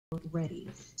ready.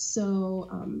 So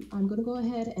I'm going to go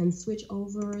ahead and switch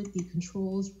over the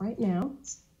controls right now.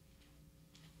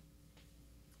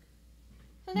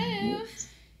 Hello. Right.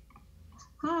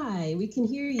 Hi, we can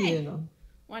hear you. Hey.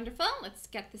 Wonderful. Let's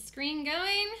get the screen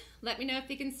going. Let me know if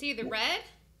you can see the red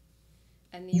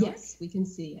and New York. Yes, we can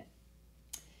see it.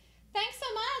 Thanks so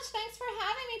much. Thanks for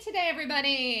having me today,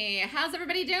 everybody. How's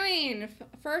everybody doing?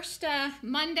 First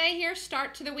Monday here,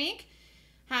 start to the week.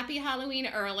 Happy Halloween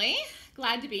early.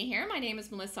 Glad to be here. My name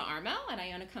is Melissa Armo, and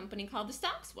I own a company called The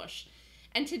Stock Swoosh.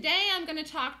 And today I'm going to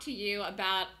talk to you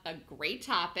about a great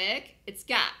topic. It's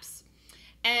gaps.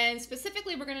 And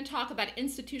specifically, we're going to talk about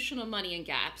institutional money and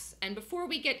gaps. And before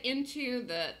we get into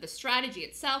the strategy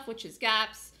itself, which is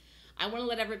gaps, I want to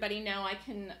let everybody know I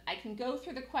can go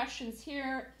through the questions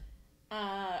here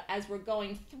as we're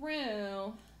going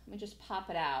through. Let me just pop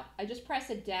it out. I just press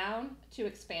it down to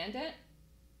expand it.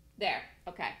 There,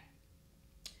 okay.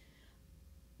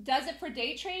 Does it for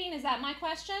day trading? Is that my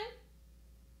question?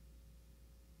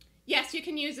 Yes, you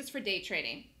can use this for day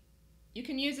trading. You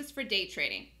can use this for day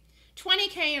trading.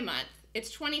 $20K a month.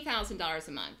 It's $20,000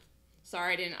 a month.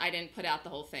 Sorry, I didn't put out the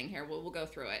whole thing here. We'll go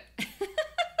through it.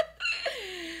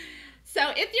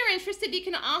 So if you're interested, you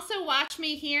can also watch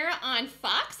me here on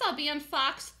Fox. I'll be on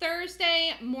Fox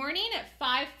Thursday morning at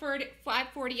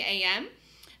 5:40 a.m.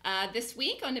 This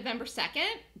week on November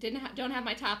 2nd. Don't have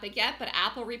my topic yet, but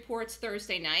Apple reports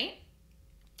Thursday night.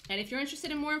 And if you're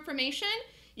interested in more information,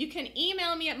 you can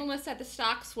email me at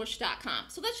melissa@thestockswoosh.com.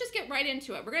 So let's just get right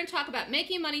into it. We're going to talk about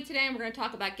making money today, and we're going to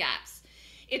talk about gaps.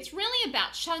 It's really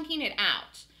about chunking it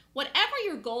out. Whatever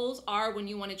your goals are when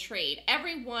you want to trade,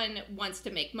 everyone wants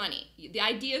to make money. The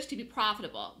idea is to be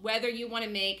profitable, whether you want to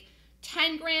make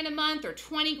 10 grand a month or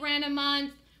 20 grand a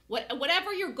month,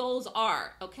 whatever your goals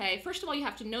are, okay? First of all, you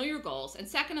have to know your goals, and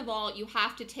second of all, you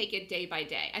have to take it day by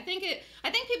day. I think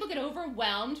people get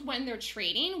overwhelmed when they're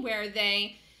trading, where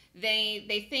they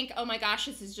think, oh my gosh,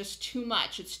 this is just too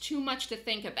much. It's too much to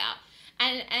think about.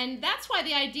 And that's why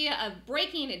the idea of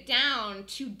breaking it down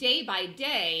to day by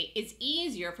day is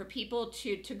easier for people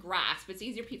to grasp. It's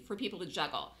easier for people to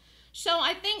juggle. So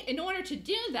I think in order to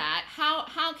do that,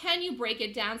 how can you break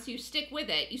it down so you stick with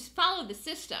it? You follow the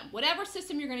system, whatever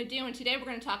system you're going to do. And today we're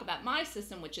going to talk about my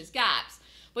system, which is gaps.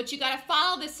 But you got to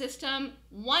follow the system,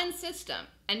 one system,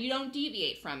 and you don't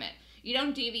deviate from it. You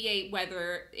don't deviate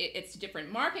whether it's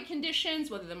different market conditions,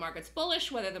 whether the market's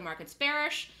bullish, whether the market's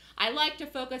bearish. I like to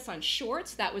focus on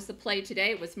shorts. That was the play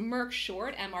today. It was Merck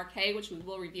short, MRK, which we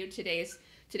will review today's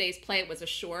play. It was a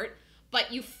short.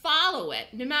 But you follow it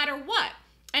no matter what.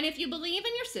 And if you believe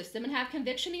in your system and have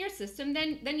conviction in your system,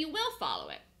 then you will follow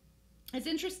it. It's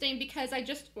interesting because I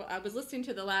was listening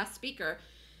to the last speaker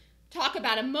talk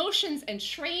about emotions and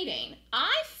trading.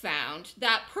 I found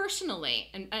that personally,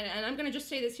 and I'm going to just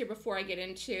say this here before I get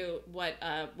into what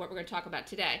we're going to talk about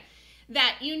today,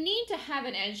 that you need to have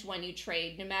an edge when you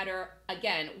trade, no matter,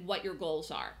 again, what your goals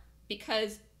are.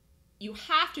 Because you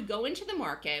have to go into the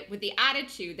market with the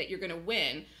attitude that you're going to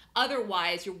win.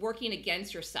 Otherwise, you're working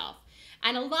against yourself.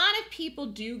 And a lot of people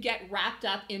do get wrapped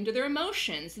up into their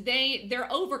emotions. They're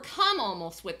overcome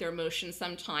almost with their emotions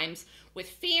sometimes, with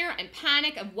fear and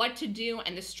panic of what to do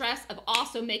and the stress of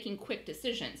also making quick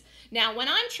decisions. Now, when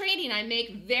I'm trading, I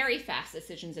make very fast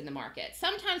decisions in the market,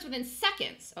 sometimes within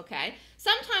seconds, okay?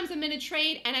 Sometimes I'm in a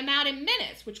trade and I'm out in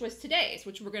minutes, which was today's,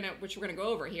 which we're gonna go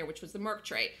over here, which was the Merck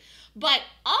trade. But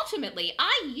ultimately,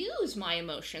 I use my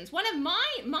emotions. One of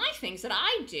my things that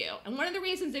I do, and one of the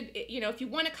reasons that, if you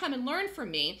want to come and learn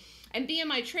from me and be in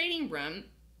my trading room,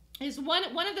 is one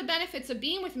of the benefits of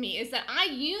being with me is that I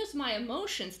use my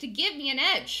emotions to give me an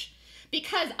edge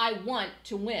because I want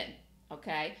to win,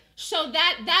 okay? So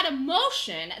that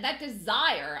emotion, that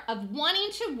desire of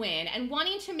wanting to win and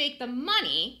wanting to make the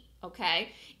money,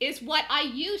 okay, is what I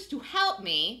use to help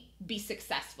me be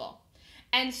successful.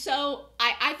 And so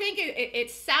I think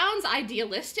it sounds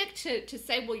idealistic to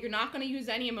say, well, you're not going to use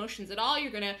any emotions at all.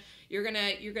 You're gonna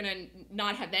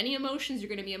not have any emotions. You're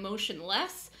going to be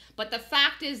emotionless. But the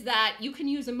fact is that you can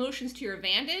use emotions to your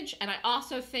advantage. And I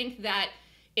also think that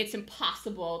it's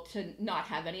impossible to not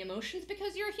have any emotions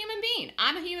because you're a human being.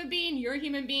 I'm a human being. You're a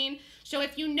human being. So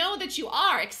if you know that you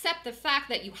are, accept the fact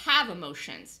that you have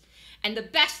emotions. And the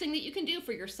best thing that you can do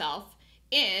for yourself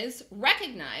is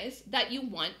recognize that you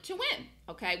want to win,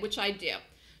 okay, which I do.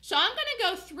 So I'm going to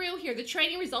go through here the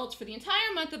trading results for the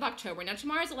entire month of October. Now,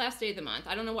 tomorrow's the last day of the month.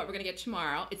 I don't know what we're going to get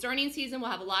tomorrow. It's earnings season.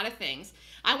 We'll have a lot of things.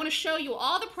 I want to show you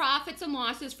all the profits and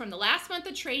losses from the last month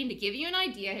of trading to give you an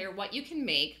idea here what you can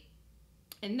make.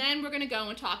 And then we're going to go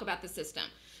and talk about the system.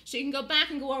 So you can go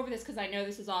back and go over this because I know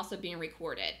this is also being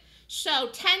recorded. So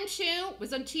 10-2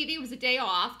 was on TV, was a day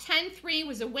off. 10-3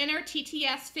 was a winner,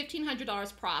 TTS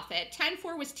 $1,500 profit.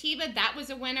 10-4 was TIVA, that was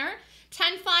a winner.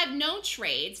 10-5 no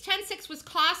trades. 10-6 was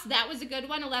cost, that was a good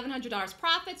one, $1,100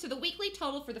 profit. So the weekly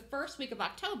total for the first week of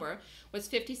October was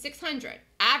 $5,600.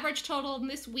 Average total in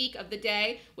this week of the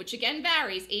day, which again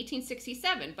varies,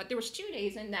 $1,867. But there was 2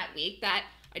 days in that week that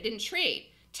I didn't trade.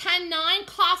 10-9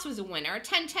 cost was a winner.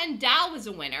 10-10 Dow was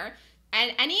a winner.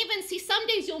 And even, see, some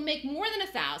days you'll make more than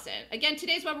 1,000. Again,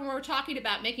 today's webinar we're talking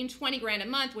about making 20 grand a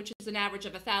month, which is an average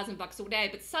of $1,000 a day.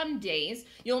 But some days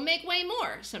you'll make way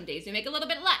more. Some days you make a little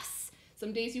bit less.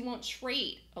 Some days you won't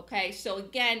trade, okay? So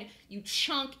again, you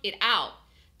chunk it out.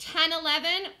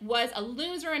 10-11 was a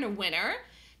loser and a winner.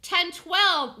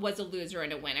 10-12 was a loser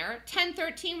and a winner.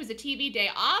 10-13 was a TV day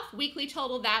off. Weekly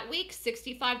total that week,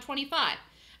 $65.25.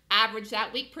 Average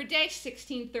that week per day,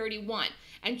 $16.31.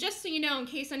 And just so you know, in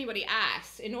case anybody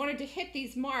asks, in order to hit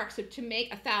these marks of to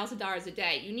make $1,000 a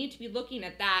day, you need to be looking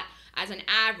at that as an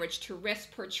average to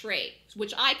risk per trade,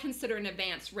 which I consider an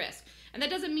advanced risk. And that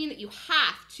doesn't mean that you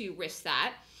have to risk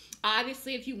that.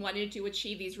 Obviously, if you wanted to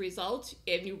achieve these results,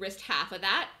 if you risked half of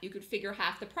that, you could figure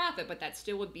half the profit, but that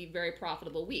still would be very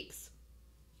profitable weeks.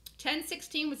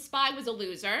 10-16 with SPY was a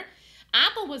loser.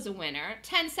 Apple was a winner.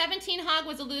 10-17 Hog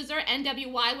was a loser.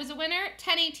 NWY was a winner.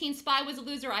 10-18 SPY was a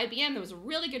loser. IBM, that was a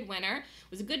really good winner.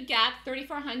 It was a good gap,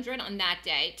 3,400 on that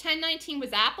day. 10-19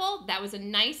 was Apple. That was a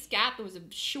nice gap. It was a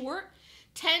short.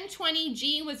 10-20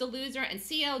 G was a loser, and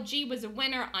CLG was a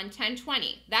winner on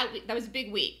 10-20. That was a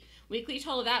big week. Weekly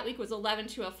total that week was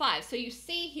 11,205. So you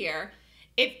see here,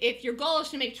 if your goal is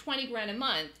to make 20 grand a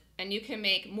month, and you can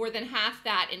make more than half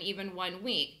that in even 1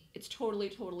 week, it's totally,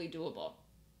 totally doable.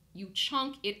 You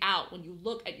chunk it out when you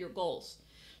look at your goals.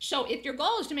 So if your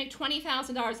goal is to make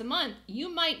 $20,000 a month,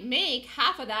 you might make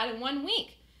half of that in 1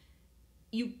 week.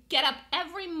 You get up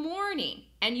every morning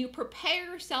and you prepare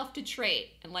yourself to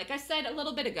trade. And like I said a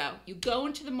little bit ago, you go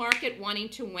into the market wanting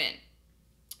to win.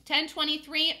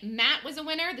 10-23, Matt was a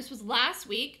winner. This was last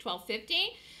week,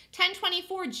 12.50.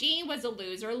 10-24, G was a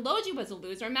loser. Logi was a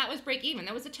loser. Matt was break even.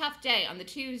 That was a tough day on the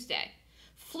Tuesday.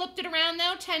 Flipped it around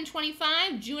though,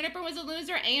 10-25, Juniper was a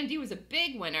loser, AMD was a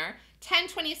big winner.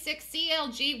 10-26,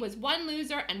 CLG was 1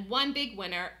 loser and 1 big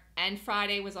winner, and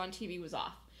Friday was on TV, was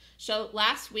off. So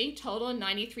last week, total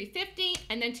 $93.50,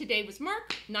 and then today was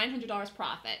Merck, $900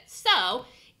 profit. So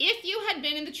if you had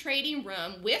been in the trading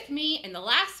room with me in the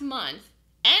last month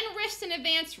and risked an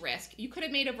advanced risk, you could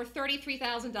have made over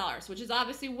 $33,000, which is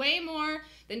obviously way more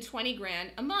than 20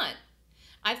 grand a month.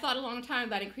 I thought a long time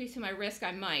about increasing my risk.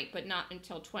 I might, but not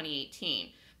until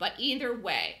 2018. But either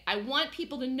way, I want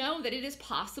people to know that it is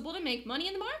possible to make money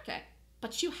in the market.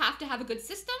 But you have to have a good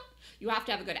system. You have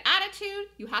to have a good attitude.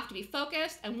 You have to be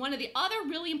focused. And one of the other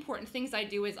really important things I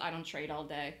do is I don't trade all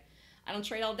day. I don't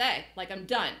trade all day. Like, I'm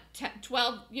done.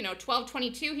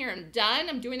 12:22 here, I'm done.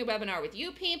 I'm doing the webinar with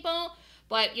you people.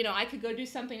 But, I could go do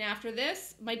something after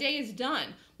this. My day is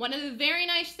done. One of the very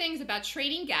nice things about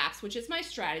trading gaps, which is my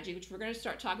strategy, which we're going to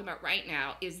start talking about right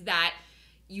now, is that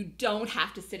you don't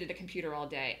have to sit at a computer all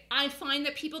day. I find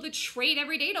that people that trade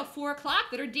every day till 4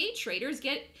 o'clock that are day traders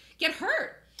get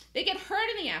hurt. They get hurt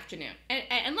in the afternoon. And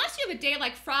unless you have a day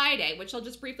like Friday, which I'll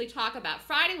just briefly talk about.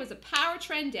 Friday was a power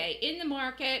trend day in the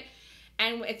market.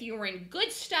 And if you were in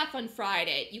good stuff on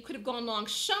Friday, you could have gone long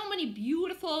so many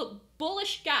beautiful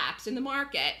bullish gaps in the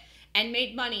market and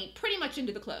made money pretty much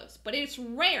into the close. But it's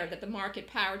rare that the market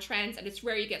power trends, and it's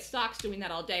rare you get stocks doing that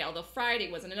all day, although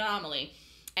Friday was an anomaly,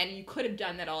 and you could have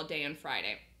done that all day on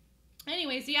Friday.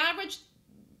 Anyways, the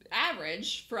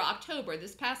average for October,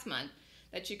 this past month,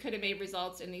 that you could have made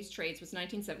results in these trades was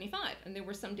 1975. And there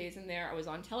were some days in there I was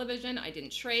on television, I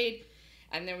didn't trade,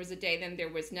 and there was a day then there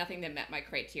was nothing that met my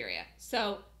criteria.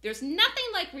 So there's nothing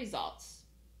like results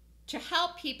to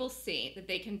help people see that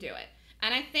they can do it.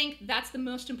 And I think that's the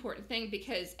most important thing,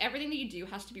 because everything that you do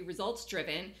has to be results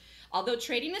driven. Although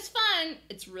trading is fun,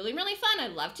 it's really, really fun. I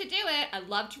love to do it. I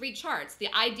love to read charts.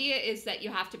 The idea is that you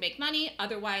have to make money.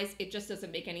 Otherwise, it just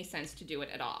doesn't make any sense to do it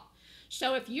at all.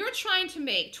 So if you're trying to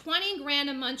make 20 grand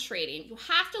a month trading, you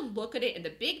have to look at it in the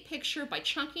big picture by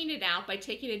chunking it out, by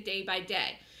taking it day by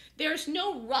day. There's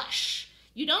no rush.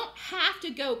 You don't have to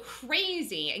go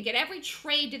crazy and get every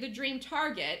trade to the dream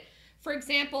target, for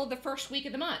example, the first week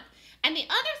of the month. And the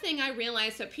other thing I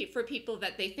realize that for people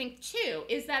that they think too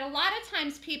is that a lot of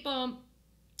times people,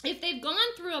 if they've gone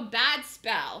through a bad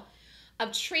spell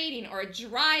of trading or a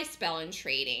dry spell in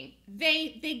trading,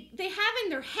 they have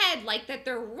in their head like that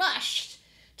they're rushed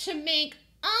to make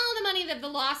all the money, that the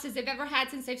losses they've ever had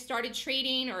since they've started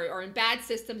trading or in bad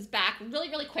systems back really,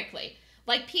 really quickly.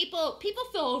 Like people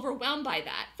feel overwhelmed by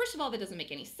that. First of all, that doesn't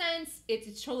make any sense.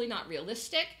 It's totally not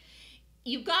realistic.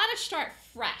 You got to start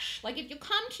fresh. Like if you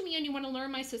come to me and you want to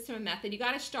learn my system and method, you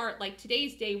got to start like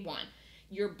today's day one.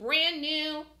 You're brand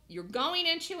new. You're going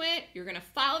into it. You're going to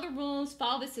follow the rules,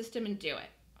 follow the system, and do it.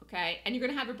 Okay? And you're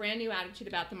going to have a brand new attitude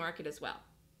about the market as well.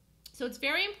 So it's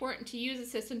very important to use a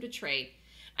system to trade.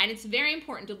 And it's very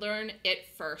important to learn it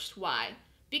first. Why?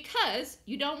 Because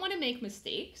you don't want to make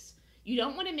mistakes. You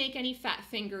don't want to make any fat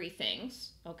fingery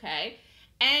things, okay?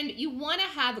 And you want to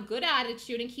have a good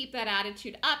attitude and keep that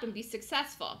attitude up and be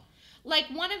successful. Like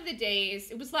one of the days,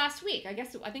 it was last week, I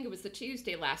think it was the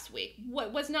Tuesday last week,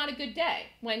 what was not a good day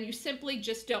when you simply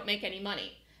just don't make any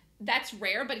money. That's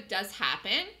rare, but it does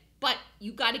happen. But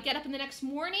you got to get up in the next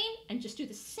morning and just do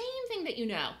the same thing that you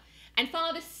know and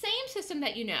follow the same system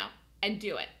that you know and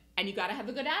do it. And you got to have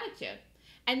a good attitude.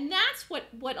 And that's what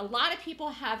a lot of people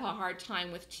have a hard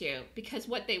time with too, because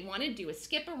what they want to do is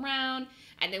skip around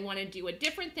and they want to do a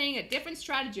different thing, a different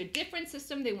strategy, a different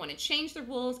system. They want to change the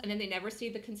rules and then they never see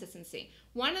the consistency.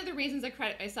 One of the reasons I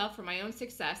credit myself for my own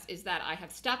success is that I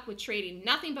have stuck with trading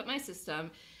nothing but my system.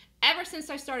 Ever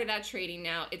since I started out trading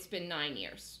now, it's been 9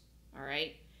 years. All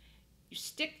right. You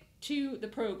stick to the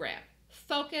program.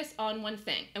 Focus on one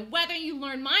thing. And whether you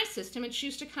learn my system and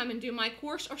choose to come and do my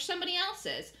course or somebody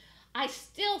else's, I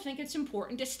still think it's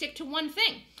important to stick to one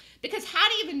thing. Because how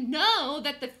do you even know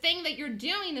that the thing that you're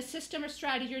doing, the system or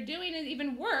strategy you're doing, it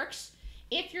even works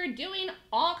if you're doing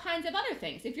all kinds of other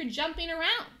things, if you're jumping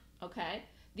around, okay?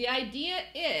 The idea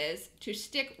is to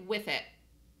stick with it.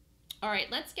 All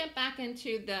right, let's get back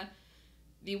into the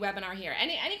webinar here.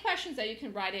 Any questions that you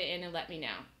can write it in and let me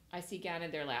know. I see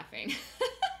Gannon there laughing.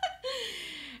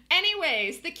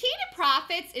 Anyways, the key to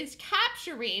profits is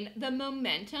capturing the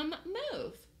momentum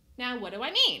move. Now, what do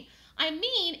I mean? I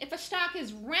mean, if a stock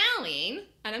is rallying,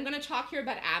 and I'm going to talk here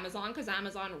about Amazon because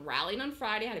Amazon rallied on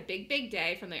Friday, had a big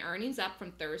day from the earnings up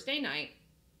from Thursday night.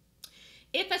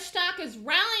 If a stock is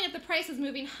rallying, if the price is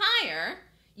moving higher,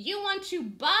 you want to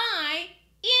buy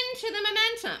into the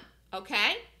momentum,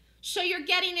 okay? So you're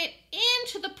getting it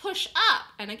into the push up.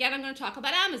 And again, I'm going to talk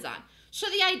about Amazon. So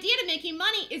the idea to making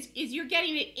money is you're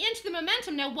getting it into the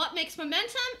momentum. Now, what makes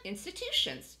momentum?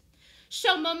 Institutions.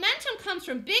 So momentum comes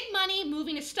from big money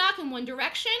moving a stock in one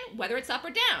direction, whether it's up or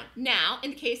down. Now, in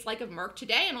the case like of Merck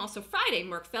today and also Friday,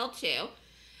 Merck fell too,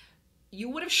 you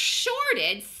would have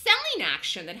shorted selling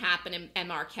action that happened in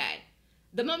MRK.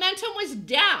 The momentum was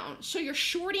down, so you're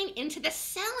shorting into the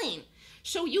selling.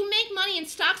 So you make money in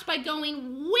stocks by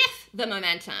going with the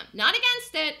momentum, not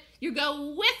against it. You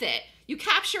go with it. You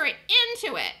capture it,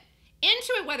 into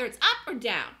it, whether it's up or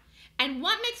down. And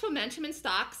what makes momentum in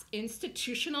stocks?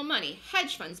 Institutional money,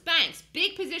 hedge funds, banks,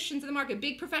 big positions in the market,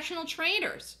 big professional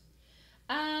traders.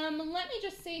 Let me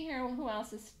just see here who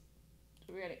else is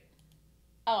ready.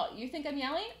 Oh, you think I'm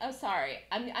yelling? Oh, sorry.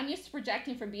 I'm used to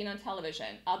projecting from being on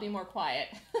television. I'll be more quiet.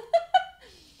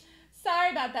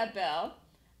 Sorry about that, Bill.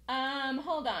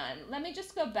 Hold on. Let me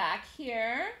just go back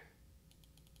here.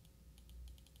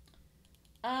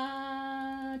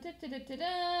 Pat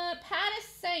is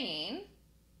saying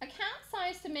account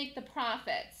size to make the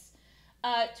profits.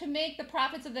 To make the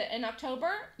profits in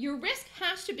October, your risk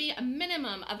has to be a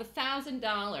minimum of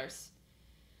 $1,000.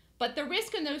 But the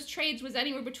risk in those trades was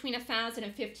anywhere between $1,000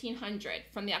 and $1,500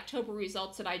 from the October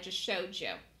results that I just showed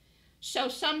you. So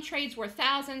some trades were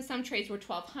 $1,000, some trades were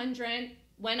 $1,200.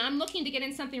 When I'm looking to get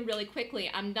in something really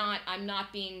quickly, I'm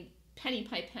not being penny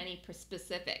by penny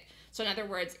specific. So in other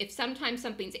words, if sometimes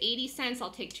something's 80 cents,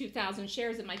 I'll take 2,000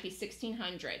 shares, it might be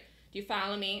 1,600. Do you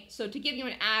follow me? So to give you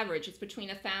an average, it's between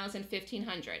 1,000 and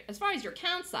 1,500. As far as your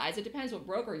account size, it depends what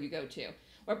broker you go to.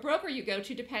 What broker you go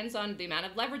to depends on the amount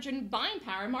of leverage and buying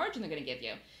power and margin they're going to give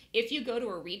you. If you go to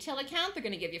a retail account, they're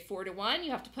going to give you 4-to-1.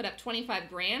 You have to put up 25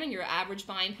 grand, and your average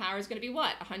buying power is going to be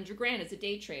what? 100 grand as a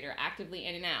day trader, actively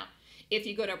in and out. If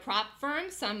you go to a prop firm,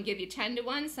 some give you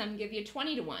 10-to-1, some give you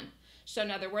 20-to-1. So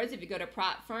in other words, if you go to a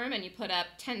prop firm and you put up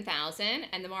 10,000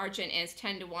 and the margin is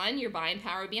 10-to-1, your buying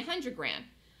power would be 100 grand.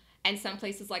 And some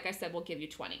places, like I said, will give you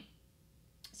 20.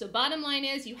 So bottom line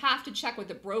is you have to check with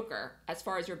the broker as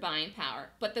far as your buying power.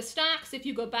 But the stocks, if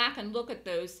you go back and look at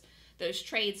those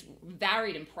trades,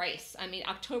 varied in price. I mean,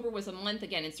 October was a month,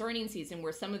 again, it's earnings season,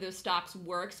 where some of those stocks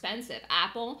were expensive.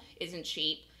 Apple isn't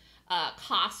cheap.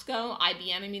 Costco,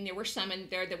 IBM, I mean, there were some in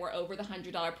there that were over the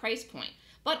 $100 price point.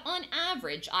 But on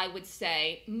average, I would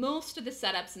say most of the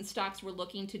setups and stocks we're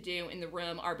looking to do in the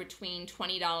room are between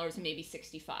 $20 and maybe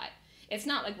 $65. It's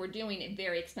not like we're doing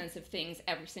very expensive things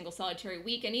every single solitary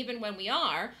week. And even when we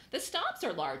are, the stops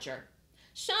are larger.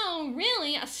 So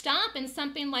really, a stop in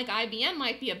something like IBM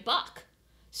might be $1.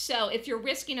 So if you're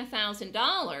risking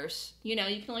 $1,000, you know,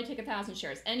 you can only take 1,000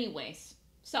 shares anyways.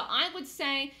 So I would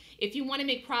say if you want to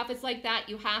make profits like that,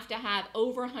 you have to have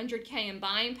over 100K in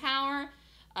buying power,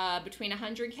 between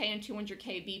 100K and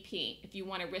 200K BP. If you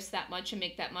want to risk that much and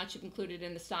make that much, you've included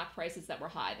in the stock prices that were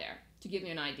high there, to give you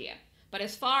an idea. But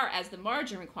as far as the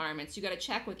margin requirements, you got to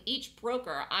check with each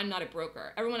broker. I'm not a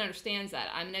broker. Everyone understands that.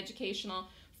 I'm an educational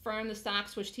firm, the Stock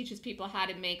Switch, teaches people how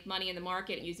to make money in the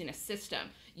market using a system.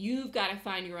 You've got to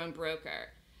find your own broker.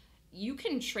 You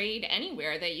can trade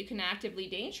anywhere that you can actively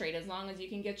day trade as long as you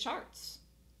can get charts.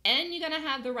 And you're going to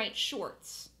have the right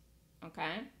shorts.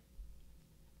 Okay?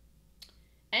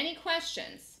 Any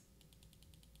questions?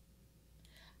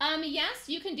 Yes,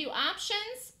 you can do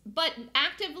options, but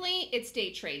actively it's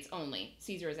day trades only,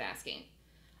 Caesar is asking.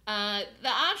 The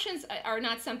options are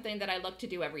not something that I look to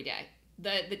do every day.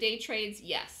 The day trades,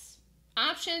 yes.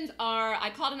 Options are,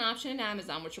 I called an option in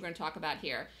Amazon, which we're going to talk about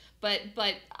here, but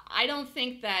I don't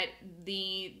think that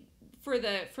for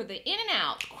the in and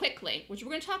out quickly, which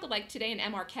we're going to talk like today in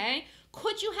MRK,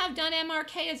 could you have done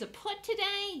MRK as a put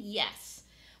today? Yes,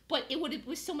 but it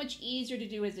was so much easier to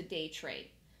do as a day trade.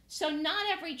 So not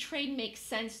every trade makes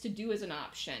sense to do as an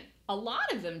option. A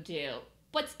lot of them do,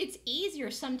 but it's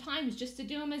easier sometimes just to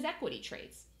do them as equity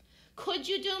trades. Could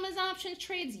you do them as options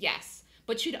trades? Yes,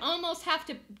 but you'd almost have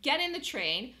to get in the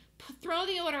trade, throw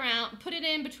the order out, put it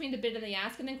in between the bid and the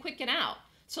ask, and then quick it out.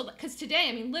 So, because today,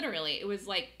 I mean, literally, it was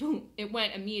like, boom, it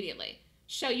went immediately.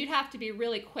 So you'd have to be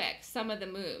really quick, some of the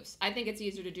moves. I think it's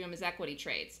easier to do them as equity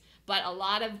trades. But a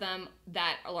lot of them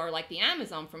that are like the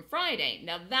Amazon from Friday,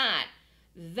 now that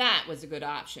was a good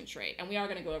option trade. And we are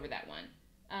going to go over that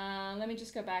one. Let me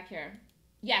just go back here.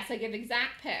 Yes, I give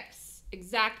exact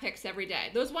picks every day.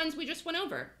 Those ones we just went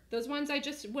over. Those ones I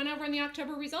just went over in the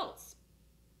October results.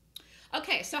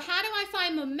 Okay, so how do I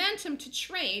find momentum to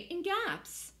trade in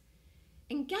gaps?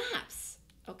 In gaps,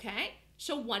 okay?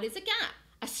 So what is a gap?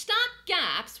 A stock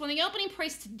gaps when the opening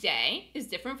price today is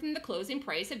different from the closing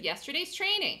price of yesterday's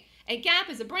trading. A gap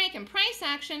is a break in price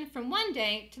action from one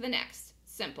day to the next.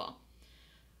 Simple.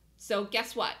 So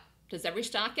guess what? Does every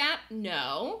stock gap?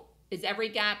 No. Is every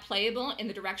gap playable in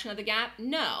the direction of the gap?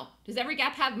 No. Does every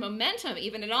gap have momentum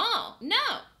even at all?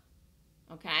 No.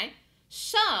 Okay?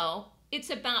 So it's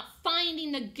about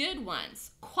finding the good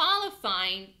ones,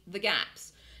 qualifying the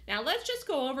gaps. Now let's just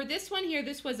go over this one here.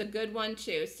 This was a good one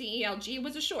too. CELG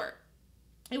was a short.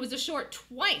 It was a short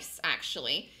twice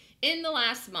actually in the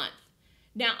last month.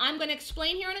 Now I'm going to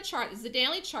explain here on a chart. This is a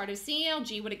daily chart of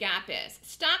CELG what a gap is.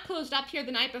 Stock closed up here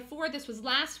the night before. This was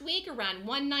last week around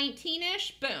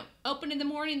 119-ish. Boom. Opened in the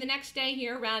morning the next day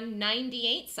here around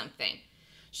 98 something.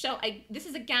 So this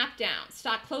is a gap down.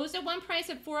 Stock closed at one price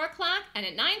at 4 o'clock, and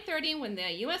at 9:30 when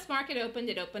the U.S. market opened,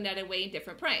 it opened at a way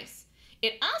different price.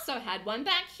 It also had one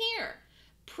back here.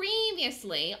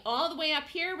 Previously, all the way up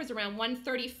here was around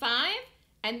 135,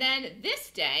 and then this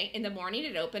day in the morning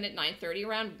it opened at 9:30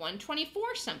 around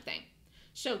 124 something.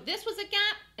 So this was a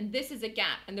gap, and this is a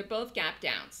gap, and they're both gap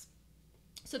downs.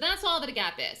 So that's all that a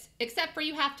gap is, except for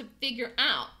you have to figure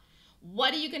out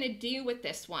what are you going to do with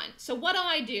this one. So what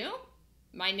do?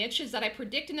 My niche is that I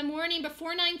predict in the morning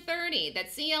before 9:30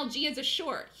 that CLG is a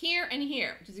short here and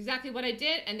here, which is exactly what I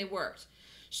did, and it worked.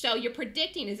 So you're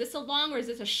predicting, is this a long or is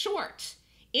this a short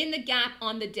in the gap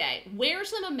on the day?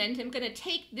 Where's the momentum going to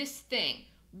take this thing?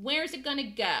 Where's it going to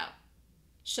go?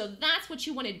 So that's what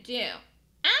you want to do.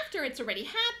 After it's already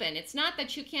happened, it's not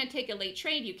that you can't take a late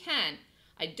trade, you can.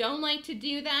 I don't like to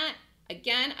do that.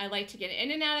 Again, I like to get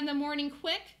in and out in the morning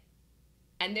quick.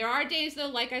 And there are days, though,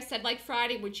 like I said, like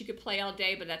Friday, which you could play all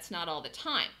day, but that's not all the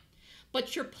time.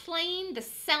 But you're playing the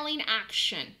selling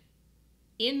action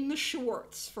in the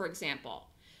shorts, for example.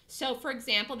 So, for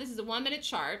example, this is a 1-minute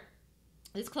chart.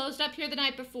 This closed up here the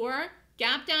night before.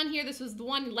 Gap down here. This was the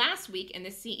one last week in the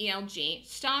CELG.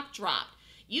 Stock dropped.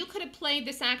 You could have played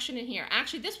this action in here.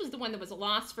 Actually, this was the one that was a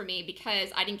loss for me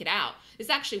because I didn't get out. This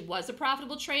actually was a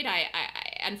profitable trade. I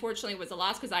unfortunately was a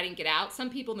loss because I didn't get out. Some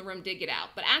people in the room did get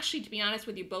out. But actually, to be honest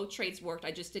with you, both trades worked.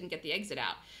 I just didn't get the exit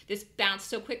out. This bounced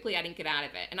so quickly, I didn't get out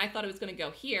of it. And I thought it was going to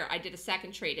go here. I did a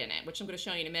second trade in it, which I'm going to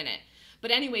show you in a minute.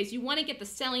 But anyways, you want to get the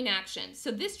selling action.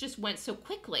 So this just went so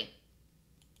quickly.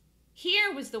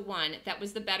 Here was the one that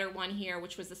was the better one here,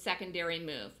 which was the secondary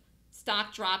move.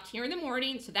 Stock dropped here in the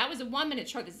morning. So that was a 1-minute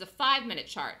chart. This is a 5-minute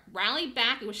chart. Rallied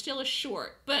back. It was still a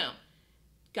short. Boom.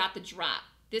 Got the drop.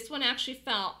 This one actually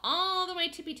fell all the way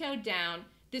tippy-toed down.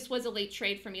 This was a late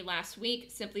trade for me last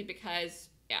week simply because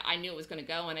I knew it was going to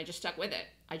go and I just stuck with it.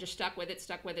 I just stuck with it.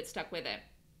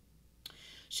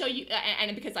 So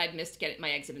and because I'd missed getting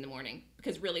my exit in the morning,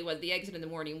 because really the exit in the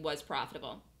morning was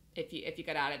profitable if you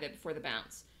got out of it before the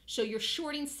bounce. So you're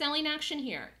shorting selling action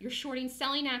here. You're shorting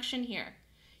selling action here.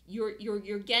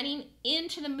 You're getting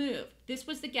into the move. This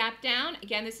was the gap down.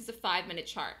 Again, this is a 5-minute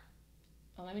chart.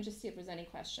 Oh, let me just see if there's any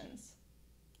questions.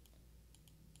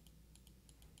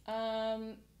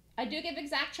 I do give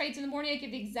exact trades in the morning. I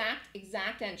give the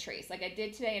exact entries like I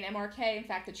did today in MRK. In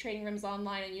fact, the trading room's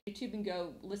online on YouTube, and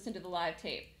go listen to the live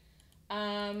tape.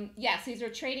 Yes, these are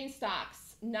trading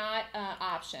stocks, not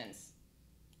options.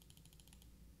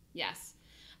 Yes.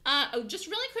 Oh, just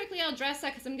really quickly, I'll address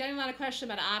that because I'm getting a lot of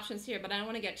questions about options here, but I don't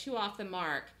want to get too off the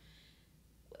mark.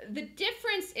 The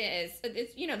difference is,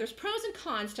 there's pros and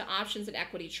cons to options and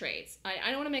equity trades. I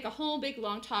don't want to make a whole big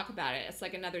long talk about it. It's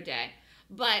like another day.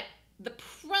 But the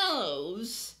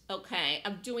pros, okay,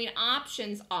 of doing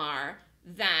options are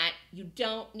that you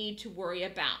don't need to worry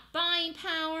about buying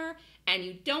power, and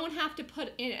you don't have to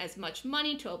put in as much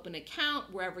money to open an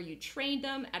account wherever you trade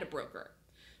them at a broker.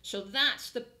 So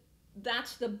that's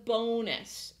the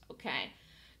bonus, okay?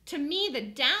 To me, the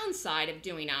downside of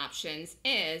doing options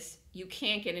is you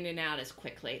can't get in and out as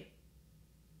quickly.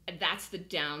 And that's the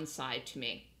downside to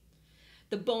me.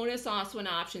 The bonus also in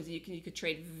options, you could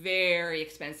trade very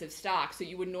expensive stocks. So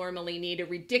you would normally need a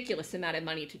ridiculous amount of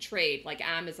money to trade, like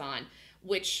Amazon,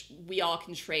 which we all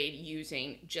can trade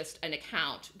using just an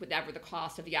account, whatever the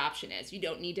cost of the option is. You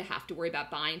don't need to have to worry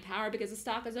about buying power because the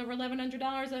stock is over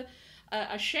 $1,100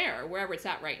 a share, wherever it's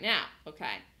at right now,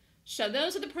 okay? So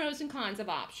those are the pros and cons of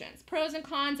options. Pros and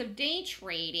cons of day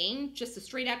trading, just a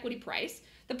straight equity price.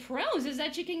 The pros is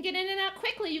that you can get in and out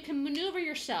quickly. You can maneuver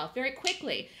yourself very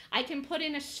quickly. I can put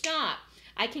in a stop.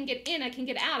 I can get in, I can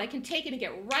get out. I can take it and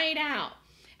get right out.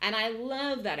 And I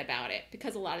love that about it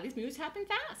because a lot of these moves happen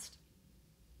fast.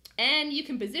 And you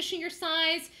can position your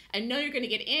size and know you're going to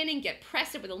get in and get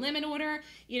pressed it with a limit order.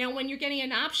 When you're getting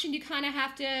an option, you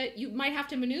might have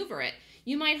to maneuver it.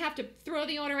 You might have to throw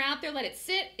the order out there, let it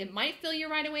sit. It might fill your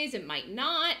right of ways. It might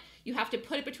not. You have to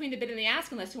put it between the bid and the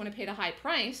ask unless you want to pay the high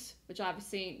price, which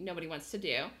obviously nobody wants to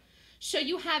do. So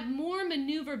you have more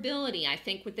maneuverability, I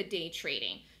think, with the day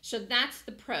trading. So that's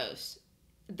the pros.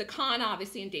 The con,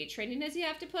 obviously, in day trading is you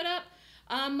have to put up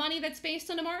money that's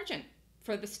based on a margin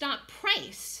for the stock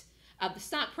price of the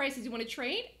stock prices you want to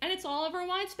trade, and it's all over a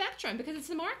wide spectrum because it's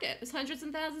the market. There's hundreds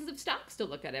and thousands of stocks to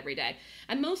look at every day,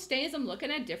 and most days I'm looking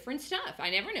at different stuff.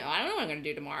 I never know. I don't know what I'm going to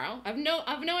do tomorrow. I have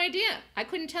no idea. I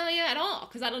couldn't tell you at all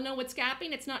because I don't know what's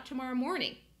gapping. It's not tomorrow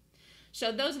morning.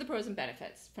 So those are the pros and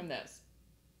benefits from those.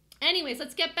 Anyways,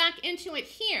 let's get back into it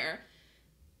here.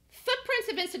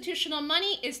 Footprints of institutional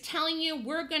money is telling you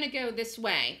we're going to go this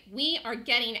way. We are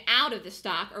getting out of the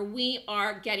stock, or we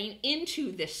are getting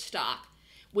into this stock,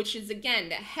 which is, again,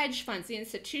 the hedge funds, the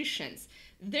institutions.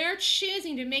 They're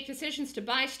choosing to make decisions to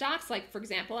buy stocks like, for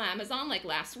example, Amazon, like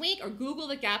last week, or Google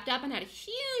that gapped up and had a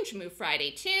huge move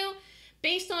Friday too,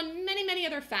 based on many, many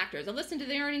other factors. I listened to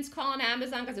the earnings call on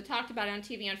Amazon because I talked about it on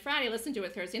TV on Friday. I listened to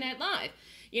it Thursday Night Live.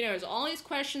 There's all these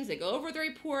questions. They go over the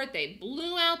report. They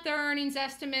blew out their earnings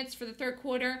estimates for the third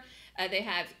quarter. They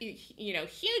have,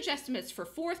 huge estimates for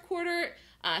fourth quarter.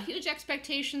 Huge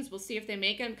expectations. We'll see if they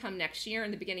make them come next year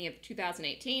in the beginning of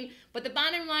 2018. But the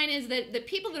bottom line is that the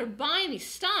people that are buying these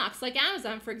stocks, like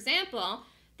Amazon, for example,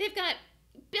 they've got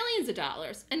billions of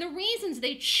dollars. And the reasons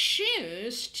they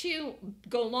choose to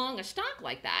go long a stock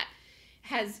like that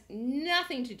has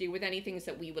nothing to do with anything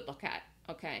that we would look at,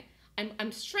 okay?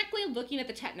 I'm strictly looking at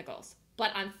the technicals,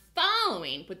 but I'm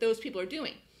following what those people are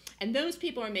doing. And those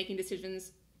people are making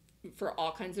decisions for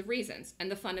all kinds of reasons.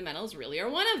 And the fundamentals really are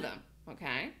one of them.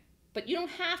 Okay, but you don't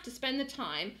have to spend the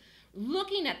time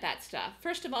looking at that stuff.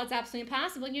 First of all, it's absolutely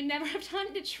impossible. You never have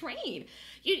time to trade.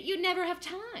 You never have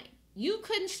time. You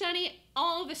couldn't study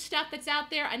all of the stuff that's out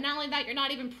there, and not only that, you're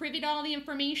not even privy to all the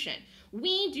information.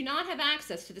 We do not have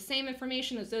access to the same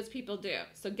information as those people do.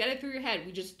 So get it through your head.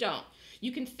 We just don't.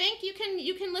 You can think you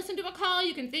can listen to a call.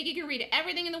 You can think you can read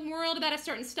everything in the world about a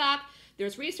certain stock.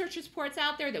 There's research reports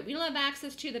out there that we don't have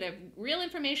access to that have real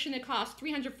information that costs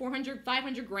 300, 400,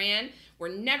 500 grand. We're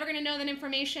never going to know that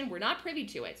information. We're not privy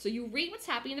to it. So you read what's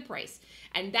happening in the price,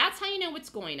 and that's how you know what's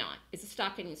going on. Is the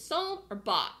stock getting sold or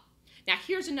bought? Now,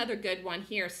 here's another good one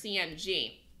here,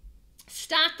 CMG.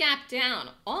 Stock gap down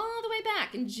all the way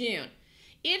back in June.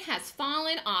 It has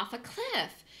fallen off a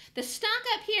cliff. The stock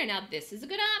up here, now this is a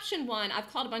good option one. I've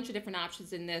called a bunch of different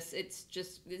options in this. It's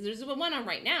just, there's one on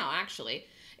right now, actually.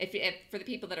 If for the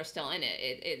people that are still in it,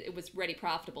 it was already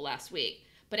profitable last week.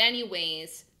 But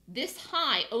anyways, this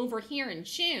high over here in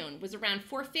June was around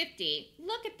 450.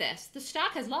 Look at this. The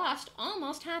stock has lost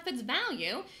almost half its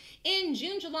value in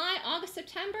June, July, August,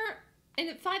 September,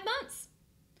 in 5 months.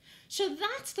 So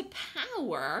that's the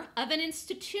power of an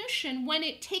institution when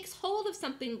it takes hold of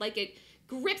something like it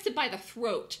grips it by the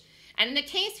throat. And in the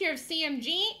case here of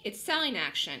CMG, it's selling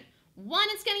action. One,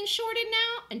 it's getting shorted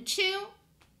now, and two,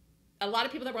 a lot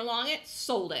of people that were long it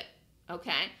sold it,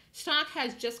 okay? Stock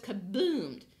has just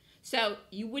kaboomed. So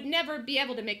you would never be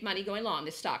able to make money going long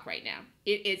this stock right now.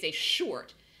 It is a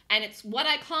short, and it's what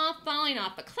I call falling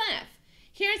off a cliff.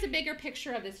 Here's a bigger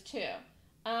picture of this too.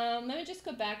 Let me just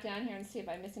go back down here and see if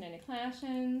I'm missing any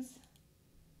questions.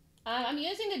 I'm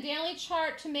using the daily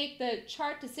chart to make the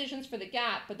chart decisions for the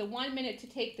gap, but the 1 minute to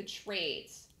take the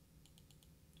trades.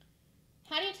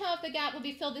 How do you tell if the gap will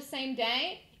be filled the same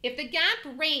day? If the gap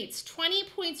rates 20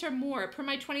 points or more per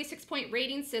my 26-point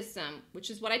rating system, which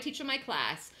is what I teach in my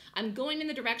class, I'm going in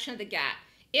the direction of the gap.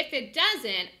 If it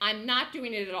doesn't, I'm not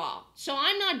doing it at all. So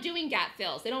I'm not doing gap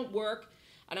fills. They don't work.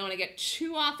 I don't want to get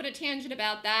too off on a tangent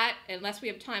about that. Unless we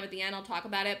have time at the end, I'll talk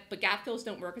about it. But gap fills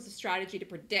don't work as a strategy to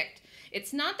predict.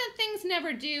 It's not that things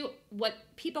never do what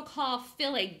people call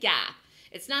fill a gap.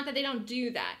 It's not that they don't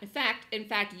do that. In fact,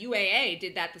 UAA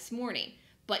did that this morning.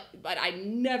 But I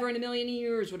never in a million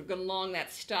years would have gone long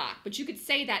that stock. But you could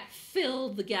say that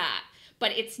filled the gap.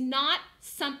 But it's not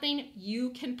something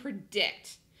you can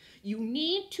predict. You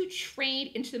need to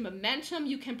trade into the momentum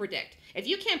you can predict. If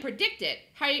you can't predict it,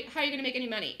 how are you going to make any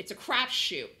money? It's a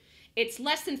crapshoot. It's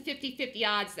less than 50-50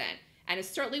 odds then. And it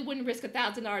certainly wouldn't risk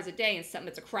 $1,000 a day in something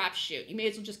that's a crapshoot. You may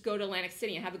as well just go to Atlantic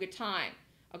City and have a good time,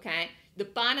 okay? The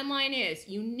bottom line is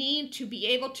you need to be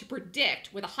able to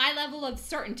predict with a high level of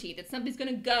certainty that something's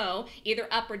going to go either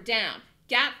up or down.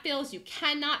 Gap fills, you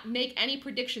cannot make any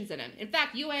predictions in them. In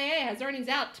fact, UAA has earnings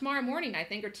out tomorrow morning, I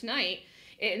think, or tonight.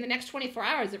 In the next 24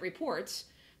 hours, it reports.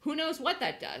 Who knows what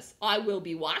that does? I will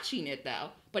be watching it,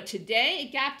 though. But today,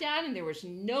 it gapped out, and there was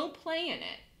no play in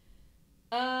it.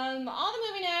 All the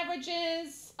moving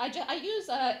averages, I use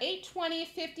 8, 20,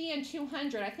 50, and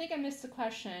 200. I think I missed the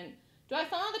question. Do I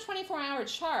follow the 24-hour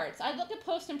charts? I looked at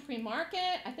post and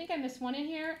pre-market. I think I missed one in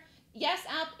here. Yes,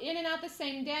 out in and out the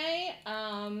same day.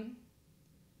 How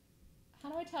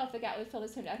do I tell if the gap would fill the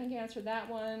same day? I think you answered that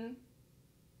one.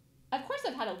 Of course,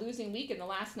 I've had a losing week in the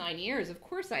last 9 years. Of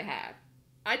course I have.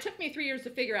 It took me 3 years to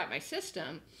figure out my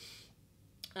system.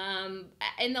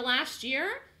 In the last year,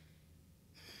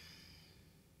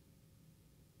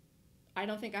 I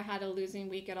don't think I had a losing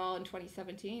week at all in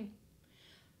 2017.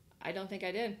 I don't think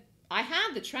I did. I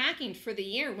have the tracking for the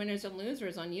year, winners and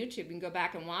losers, on YouTube. You can go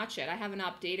back and watch it. I haven't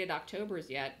updated October's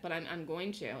yet, but I'm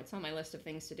going to. It's on my list of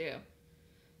things to do.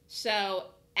 So,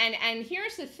 and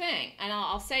here's the thing, and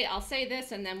I'll say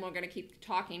this, and then we're going to keep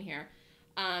talking here.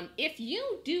 If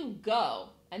you do go,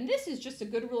 and this is just a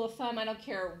good rule of thumb, I don't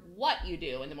care what you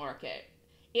do in the market.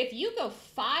 If you go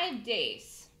 5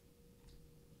 days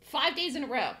in a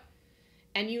row,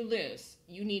 and you lose,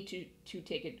 you need to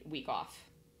take a week off.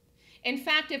 In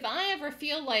fact, if I ever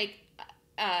feel like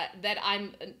that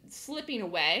I'm slipping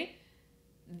away,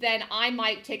 then I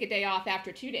might take a day off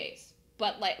after 2 days.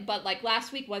 But like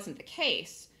last week wasn't the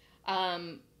case.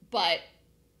 But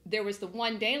there was the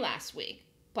 1 day last week.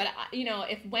 But you know,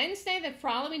 if Wednesday, the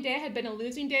following day, had been a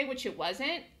losing day, which it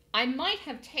wasn't, I might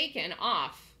have taken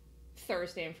off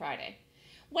Thursday and Friday.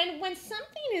 When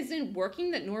something isn't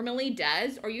working that normally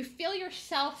does, or you feel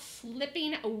yourself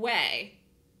slipping away,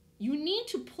 you need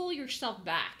to pull yourself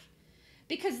back.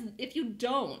 Because if you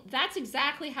don't, that's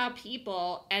exactly how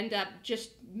people end up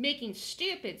just making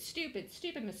stupid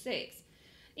mistakes.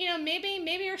 You know, maybe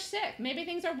you're sick. Maybe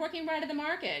things are working right in the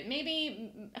market.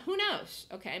 Maybe, who knows,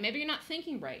 okay? Maybe you're not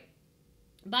thinking right.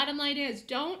 Bottom line is,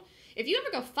 if you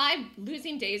ever go 5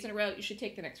 losing days in a row, you should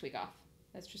take the next week off.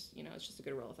 That's just, you know, it's just a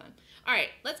good rule of thumb. All right,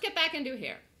 let's get back into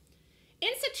here.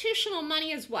 Institutional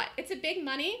money is what? It's a big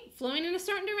money flowing in a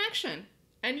certain direction.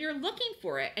 And you're looking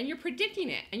for it, and you're predicting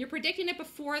it. And you're predicting it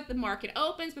before the market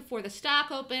opens, before the stock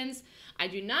opens. I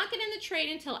do not get in the trade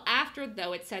until after,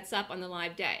 though, it sets up on the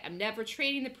live day. I'm never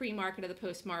trading the pre-market or the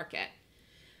post-market.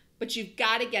 But you've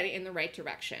got to get it in the right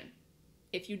direction.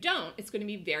 If you don't, it's going to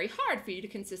be very hard for you to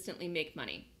consistently make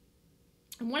money.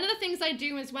 And one of the things I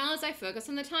do as well is I focus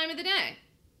on the time of the day.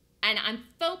 And I'm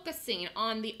focusing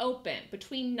on the open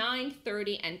between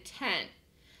 9:30 and 10.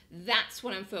 That's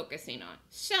what I'm focusing on.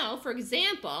 So, for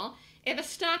example, if a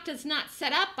stock does not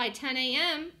set up by 10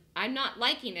 a.m., I'm not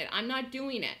liking it. I'm not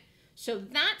doing it. So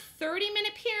that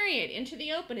 30-minute period into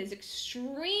the open is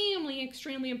extremely,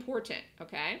 extremely important,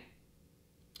 okay?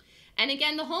 And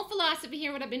again, the whole philosophy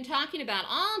here, what I've been talking about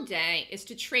all day, is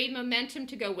to trade momentum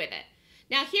to go with it.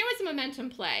 Now, here was a momentum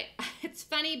play. It's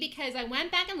funny because I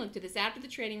went back and looked at this after the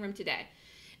trading room today.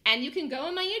 And you can go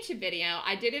in my YouTube video.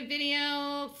 I did a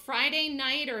video Friday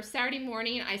night or Saturday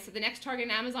morning. I said the next target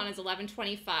in Amazon is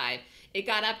 11.25. It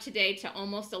got up today to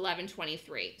almost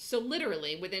 11.23. So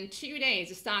literally within 2 days,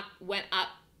 the stock went up,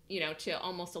 to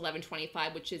almost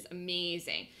 11.25, which is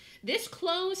amazing. This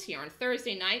close here on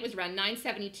Thursday night was around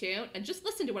 9.72. And just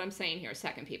listen to what I'm saying here a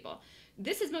second, people.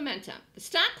 This is momentum. The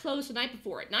stock closed the night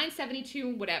before at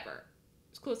 9.72, whatever.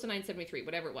 It was close to 9.73,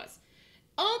 whatever it was.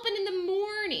 Open in the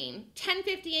morning,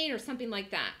 10.58 or something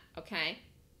like that, okay?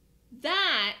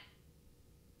 That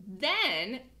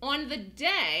then on the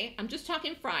day, I'm just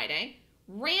talking Friday,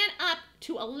 ran up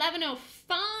to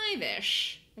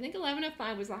 11.05-ish. I think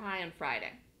 11.05 was the high on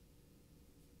Friday.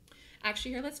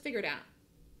 Actually, here, let's figure it out.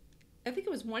 I think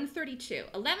it was 132.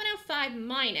 11.05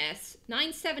 minus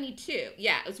 972.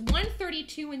 Yeah, it was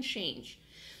 132 and change.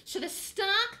 So the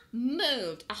stock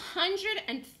moved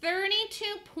 132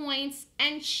 points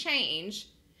and change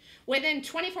within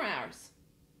 24 hours.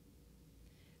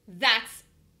 That's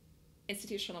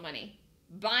institutional money.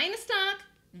 Buying the stock,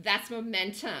 that's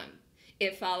momentum.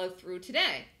 It followed through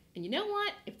today. And you know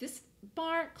what? If this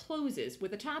bar closes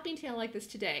with a topping tail like this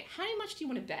today, how much do you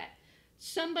want to bet?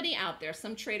 Somebody out there,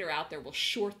 some trader out there will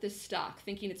short this stock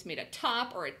thinking it's made a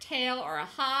top or a tail or a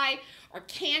high or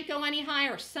can't go any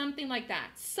higher or something like that.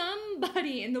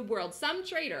 Somebody in the world, some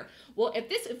trader, well, if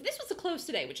this was a close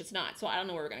today, which it's not, so I don't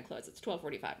know where we're going to close. It's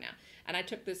 12:45 now, and I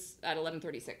took this at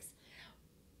 11:36.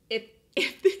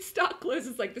 If this stock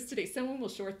closes like this today, someone will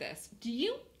short this. Do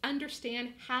you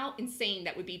understand how insane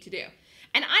that would be to do?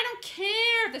 And I don't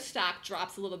care if the stock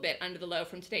drops a little bit under the low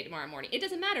from today tomorrow morning. It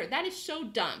doesn't matter. That is so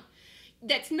dumb.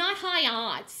 That's not high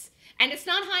odds. And it's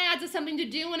not high odds of something to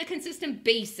do on a consistent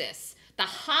basis. The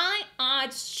high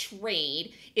odds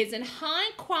trade is in high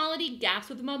quality gaps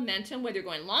with momentum, whether you're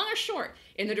going long or short,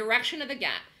 in the direction of the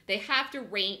gap. They have to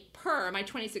rate per my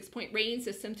 26-point rating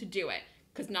system to do it,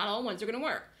 because not all ones are going to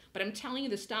work. But I'm telling you,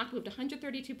 the stock moved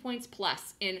 132 points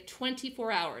plus in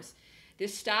 24 hours.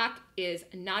 This stock is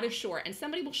not a short, and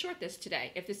somebody will short this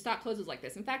today if this stock closes like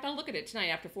this. In fact, I'll look at it tonight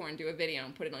after 4 and do a video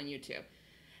and put it on YouTube.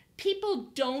 People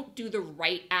don't do the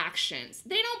right actions.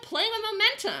 They don't play with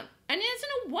momentum. And it's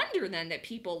no wonder then that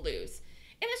people lose.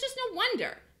 And it's just no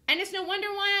wonder. And it's no wonder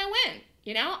why I win.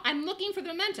 I'm looking for the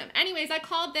momentum. Anyways, I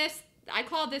called this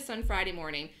on Friday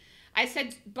morning. I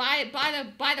said buy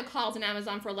the calls in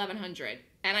Amazon for 1,100,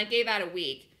 and I gave out a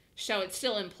week, so it's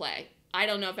still in play. I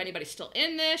don't know if anybody's still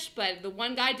in this, but the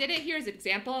one guy did it. Here's an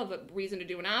example of a reason to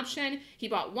do an option. He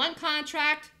bought one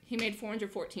contract. He made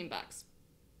 $414.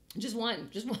 Just one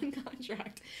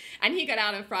contract. And he got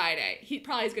out on Friday. He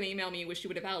probably is going to email me, wish you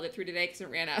would have held it through today because it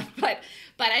ran out. But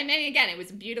I mean, again, it was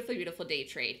a beautiful, beautiful day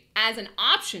trade. As an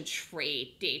option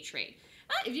trade, day trade.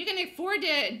 If you can afford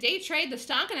to day trade the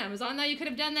stock on Amazon, though, you could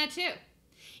have done that too.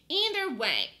 Either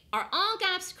way, are all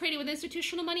gaps created with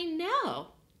institutional money? No.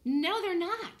 No, they're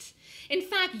not. In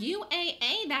fact,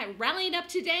 UAA that rallied up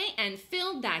today and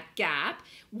filled that gap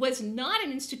was not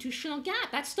an institutional gap.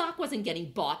 That stock wasn't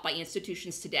getting bought by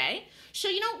institutions today. So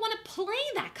you don't want to play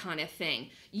that kind of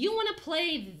thing. You want to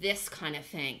play this kind of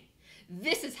thing.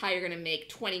 This is how you're going to make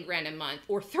 20 grand a month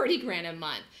or 30 grand a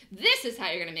month. This is how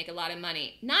you're going to make a lot of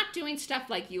money. Not doing stuff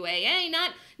like UAA,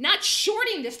 not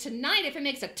shorting this tonight if it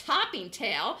makes a topping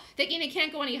tail, thinking it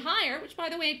can't go any higher, which by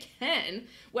the way it can.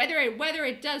 Whether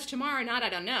it does tomorrow or not, I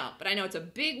don't know. But I know it's a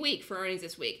big week for earnings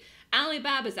this week.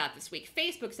 Alibaba's out this week.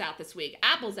 Facebook's out this week.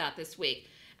 Apple's out this week.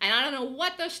 And I don't know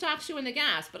what those stocks do in the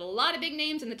gas, but a lot of big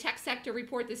names in the tech sector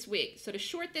report this week. So to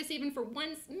short this even for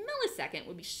 1 millisecond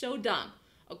would be so dumb,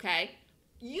 okay?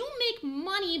 You make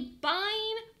money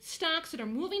buying stocks that are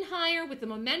moving higher with the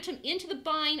momentum into the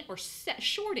buying or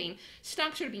shorting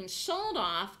stocks that are being sold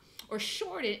off or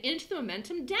shorted into the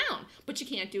momentum down. But you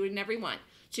can't do it in every one.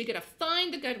 So you got to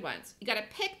find the good ones. You got to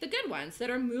pick the good ones that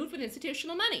are moved with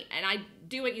institutional money. And I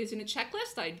do it using a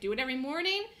checklist. I do it every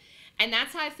morning. And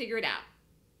that's how I figure it out.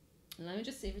 And let me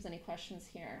just see if there's any questions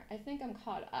here. I think I'm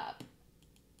caught up.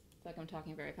 It's like I'm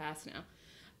talking very fast now.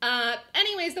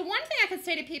 Anyways, the one thing I can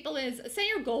say to people is, say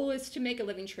your goal is to make a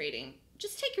living trading.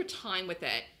 Just take your time with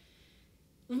it.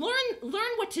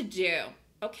 Learn what to do,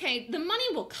 okay? The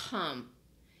money will come.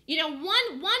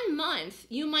 One month,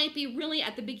 you might be really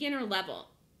at the beginner level,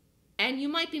 and you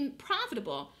might be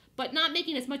profitable, but not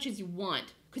making as much as you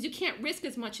want, because you can't risk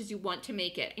as much as you want to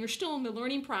make it, and you're still in the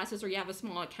learning process or you have a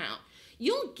small account.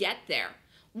 You'll get there.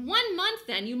 1 month,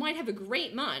 then, you might have a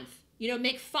great month,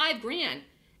 make 5 grand,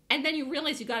 and then you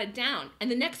realize you got it down.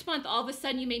 And the next month, all of a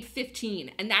sudden, you made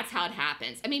 15. And that's how it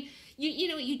happens. I mean,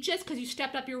 you just because you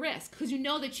stepped up your risk, because you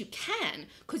know that you can,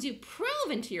 because you've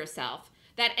proven to yourself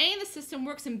that A, the system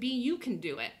works, and B, you can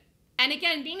do it. And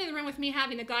again, being in the room with me,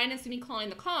 having the guidance, and me calling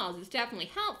the calls is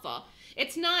definitely helpful.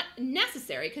 It's not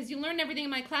necessary, because you learn everything in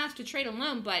my class to trade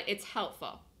alone, but it's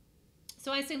helpful.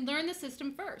 So I say learn the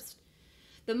system first.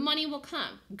 The money will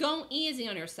come. Go easy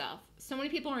on yourself. So many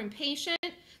people are impatient.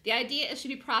 The idea is to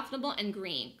be profitable and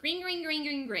green. Green, green, green,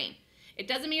 green, green. It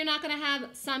doesn't mean you're not going to have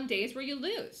some days where you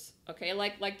lose, okay,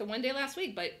 like the one day last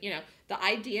week. But, the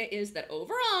idea is that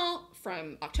overall,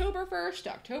 from October 1st to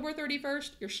October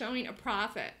 31st, you're showing a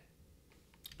profit.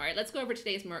 All right, let's go over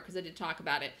today's mark because I did talk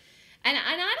about it. And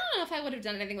I don't know if I would have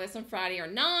done anything with this on Friday or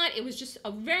not. It was just a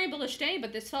very bullish day,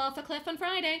 but this fell off a cliff on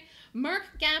Friday. Merck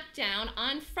gapped down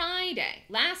on Friday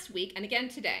last week and again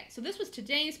today. So this was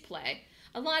today's play.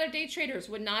 A lot of day traders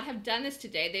would not have done this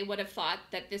today. They would have thought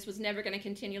that this was never going to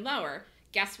continue lower.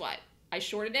 Guess what? I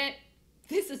shorted it.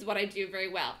 This is what I do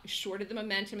very well. I shorted the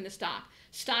momentum in the stock.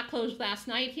 Stock closed last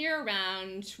night here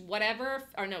around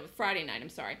Friday night, I'm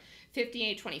sorry.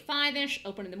 58.25-ish,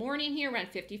 opened in the morning here around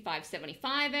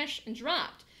 55.75-ish, and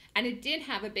dropped. And it did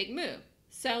have a big move.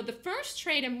 So the first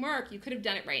trade in Merck, you could have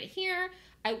done it right here.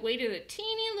 I waited a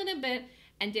teeny little bit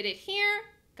and did it here,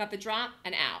 got the drop,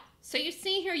 and out. So you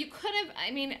see here, you could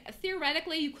have,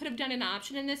 theoretically, you could have done an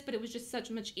option in this, but it was just so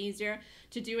much easier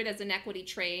to do it as an equity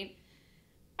trade.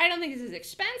 I don't think this is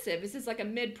expensive. This is like a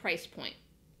mid-price point.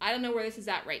 I don't know where this is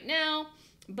at right now,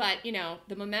 but,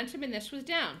 the momentum in this was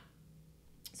down.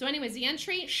 So anyways, the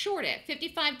entry, short it,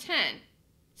 55.10.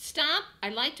 Stop, I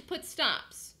like to put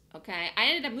stops, okay? I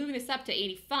ended up moving this up to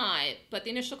 85, but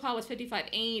the initial call was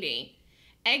 55.80.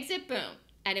 Exit, boom.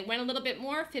 And it went a little bit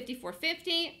more,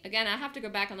 54.50. Again, I have to go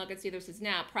back and look and see this is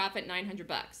now. Profit,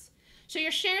 $900. So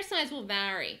your share size will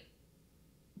vary,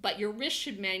 but your risk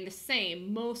should remain the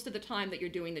same most of the time that you're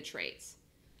doing the trades.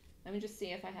 Let me just see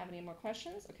if I have any more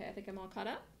questions. Okay, I think I'm all caught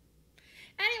up.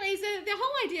 Anyways, the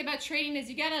whole idea about trading is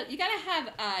you gotta have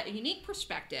a unique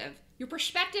perspective. Your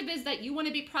perspective is that you want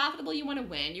to be profitable, you want to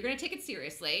win. You're going to take it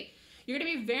seriously. You're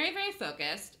going to be very, very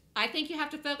focused. I think you have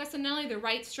to focus on not only the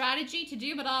right strategy to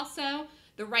do, but also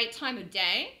the right time of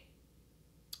day.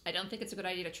 I don't think it's a good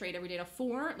idea to trade every day to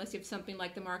 4 unless you have something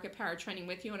like the market power trending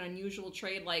with you, an unusual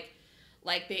trade like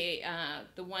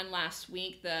the one last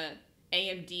week, the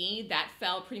AMD, that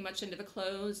fell pretty much into the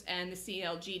close, and the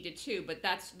CLG did too, but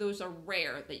those are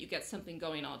rare that you get something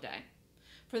going all day.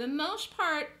 For the most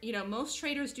part, most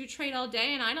traders do trade all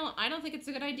day, and I don't think it's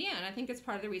a good idea, and I think it's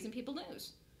part of the reason people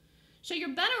lose. So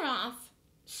you're better off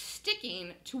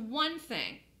sticking to one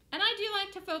thing, and I do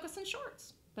like to focus on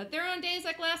shorts, but there are days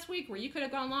like last week where you could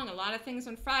have gone long a lot of things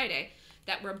on Friday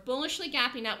that were bullishly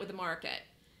gapping out with the market.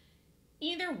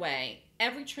 Either way,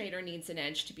 every trader needs an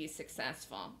edge to be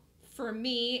successful. For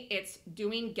me, it's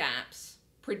doing gaps,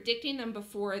 predicting them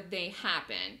before they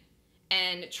happen,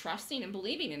 and trusting and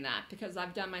believing in that, because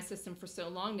I've done my system for so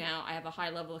long now, I have a high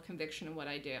level of conviction in what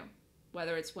I do.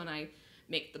 Whether it's when I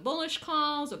make the bullish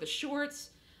calls or the shorts,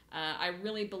 I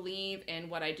really believe in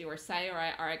what I do or say, or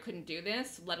I couldn't do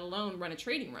this, let alone run a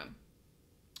trading room.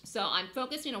 So I'm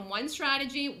focusing on one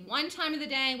strategy, one time of the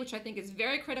day, which I think is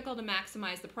very critical to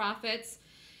maximize the profits.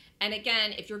 And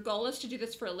again, if your goal is to do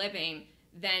this for a living,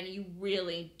 then you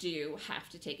really do have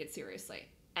to take it seriously.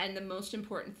 And the most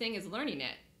important thing is learning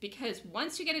it, because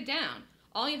once you get it down,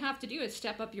 all you have to do is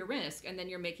step up your risk, and then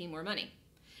you're making more money.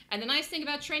 And the nice thing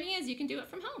about trading is you can do it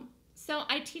from home. So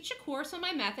I teach a course on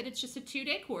my method. It's just a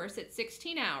 2-day course. It's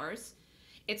 16 hours.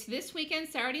 It's this weekend,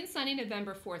 Saturday and Sunday,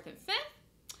 November 4th and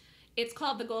 5th. It's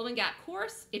called the Golden Gap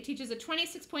Course. It teaches a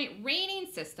 26-point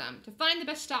rating system to find the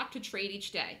best stock to trade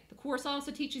each day. The course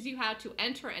also teaches you how to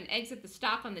enter and exit the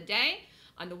stock on the day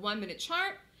on the 1-minute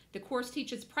chart. The course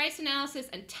teaches price analysis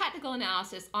and technical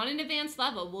analysis on an advanced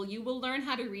level, where you will learn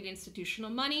how to read institutional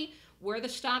money, where the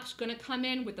stock's going to come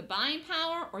in with the buying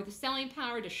power or the selling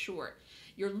power to short.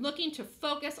 You're looking to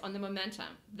focus on the momentum.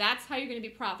 That's how you're going to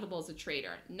be profitable as a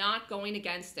trader, not going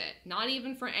against it, not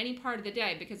even for any part of the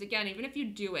day. Because again, even if you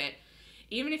do it,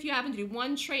 even if you happen to do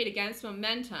one trade against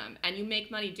momentum and you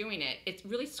make money doing it, it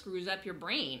really screws up your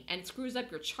brain and it screws up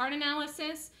your chart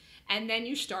analysis. And then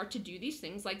you start to do these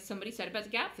things like somebody said about the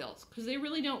gap fills, because they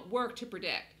really don't work to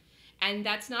predict. And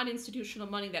that's not institutional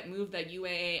money that moved the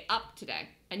UAA up today.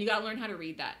 And you got to learn how to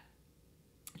read that.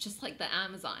 Just like the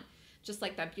Amazon. Just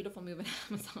like that beautiful move in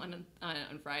Amazon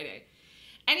on Friday.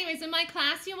 Anyways, in my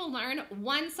class, you will learn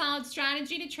one solid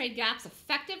strategy to trade gaps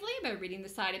effectively by reading the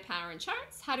sided power and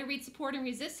charts, how to read support and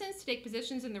resistance to take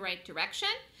positions in the right direction,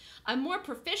 a more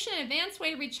proficient and advanced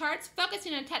way to read charts,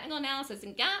 focusing on technical analysis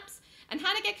and gaps, and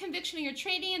how to get conviction in your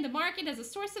trading in the market as a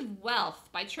source of wealth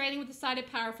by trading with the sided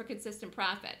power for consistent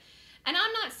profit. And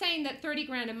I'm not saying that 30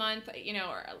 grand a month,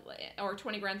 or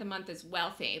 20 grand a month is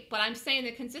wealthy, but I'm saying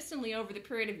that consistently over the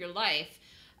period of your life,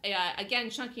 again,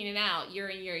 chunking it out year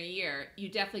in, year, you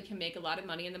definitely can make a lot of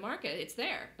money in the market. It's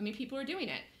there. I mean, people are doing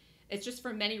it. It's just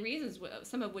for many reasons,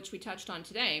 some of which we touched on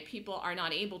today, people are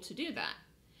not able to do that.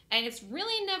 And it's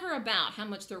really never about how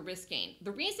much they're risking.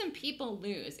 The reason people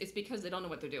lose is because they don't know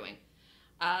what they're doing.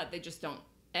 They just don't.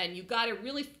 And you got to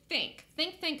really think,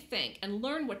 and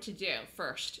learn what to do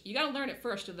first. You got to learn it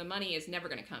first, or the money is never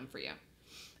going to come for you.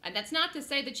 And that's not to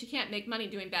say that you can't make money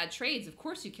doing bad trades. Of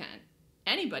course you can.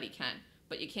 Anybody can,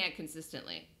 but you can't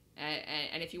consistently.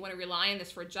 And if you want to rely on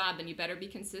this for a job, then you better be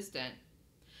consistent.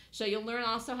 So you'll learn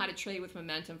also how to trade with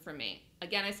momentum from me.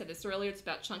 Again, I said this earlier, it's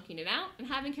about chunking it out and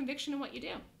having conviction in what you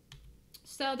do.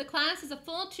 So the class is a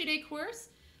full 2-day course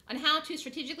on how to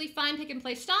strategically find, pick, and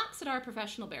play stocks that are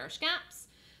professional bearish gaps.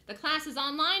 The class is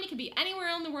online. You can be anywhere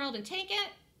in the world and take it.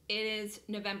 It is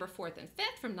November 4th and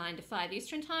 5th from 9 to 5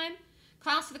 Eastern Time.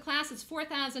 Cost of the class is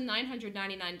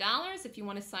 $4,999. If you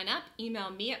want to sign up, email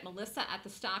me at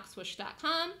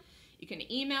melissa@thestockswoosh.com. You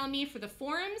can email me for the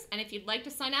forums, and if you'd like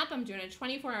to sign up, I'm doing a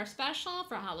 24-hour special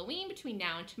for Halloween between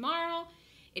now and tomorrow.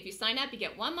 If you sign up, you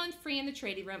get 1 month free in the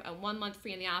trading room and 1 month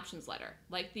free in the options letter,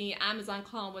 like the Amazon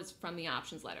call was from the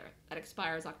options letter. That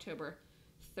expires October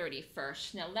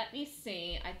 31st. Now let me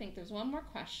see. I think there's one more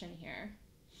question here.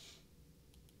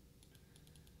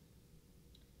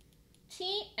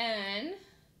 TN,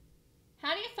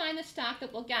 how do you find the stock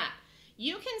that will gap?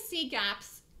 You can see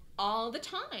gaps all the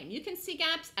time. You can see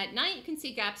gaps at night. You can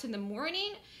see gaps in the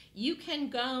morning. You can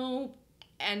go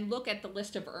and look at the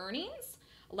list of earnings.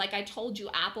 Like I told you,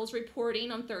 Apple's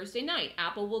reporting on Thursday night.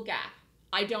 Apple will gap.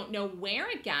 I don't know where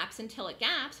it gaps until it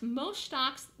gaps. Most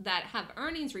stocks that have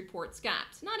earnings reports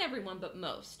gaps. Not everyone, but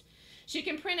most. So you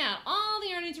can print out all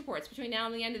the earnings reports between now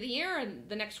and the end of the year and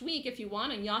the next week if you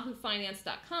want on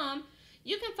yahoofinance.com.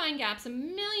 You can find gaps a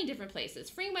million different places.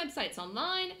 Free websites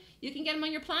online. You can get them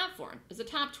on your platform. There's a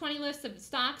top 20 list of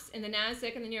stocks in the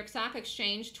NYSE and the New York Stock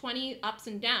Exchange, 20 ups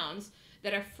and downs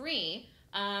that are free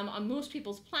on most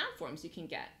people's platforms you can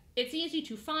get. It's easy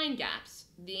to find gaps.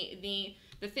 The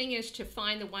thing is to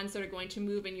find the ones that are going to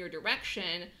move in your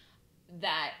direction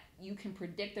that you can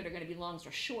predict that are going to be longs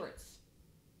or shorts.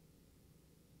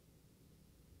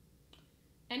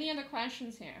 Any other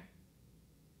questions here?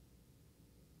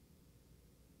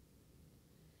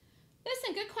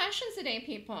 Listen, good questions today,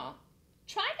 people.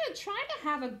 Try to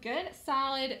have a good,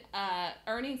 solid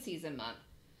earnings season month.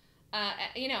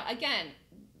 Again,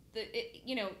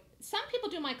 some people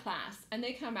do my class and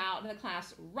they come out of the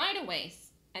class right away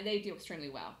and they do extremely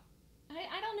well.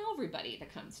 I don't know everybody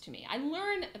that comes to me. I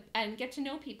learn and get to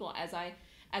know people as I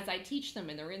teach them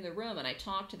and they're in the room and I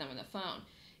talk to them on the phone.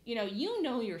 You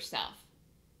know yourself.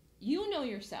 You know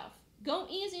yourself. Go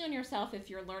easy on yourself if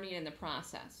you're learning in the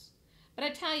process. But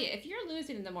I tell you, if you're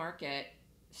losing in the market,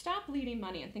 stop bleeding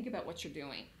money and think about what you're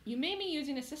doing. You may be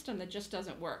using a system that just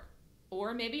doesn't work.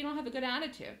 Or maybe you don't have a good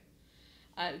attitude.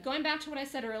 Going back to what I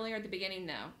said earlier at the beginning,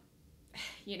 though,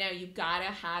 you gotta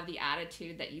have the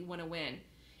attitude that you want to win.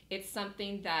 It's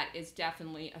something that is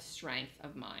definitely a strength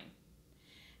of mine.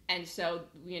 And so,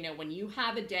 when you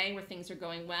have a day where things are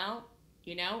going well,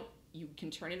 you can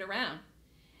turn it around.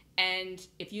 And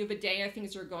if you have a day where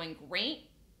things are going great,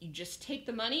 you just take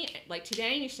the money, like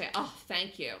today, and you say, oh,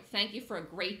 thank you. Thank you for a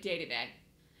great day today.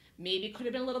 Maybe it could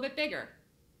have been a little bit bigger,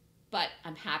 but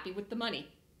I'm happy with the money.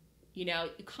 You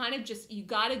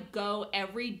got to go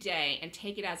every day and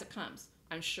take it as it comes.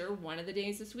 I'm sure one of the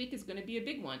days this week is going to be a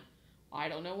big one. I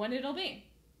don't know when it'll be.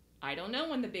 I don't know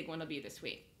when the big one will be this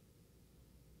week.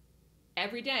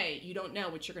 Every day, you don't know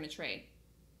what you're going to trade.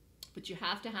 But you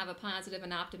have to have a positive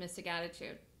and optimistic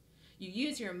attitude. You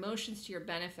use your emotions to your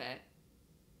benefit.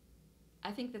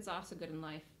 I think that's also good in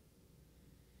life.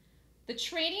 The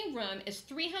trading room is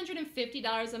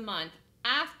 $350 a month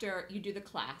after you do the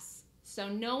class. So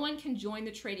no one can join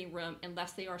the trading room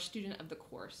unless they are a student of the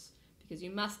course, because you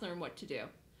must learn what to do.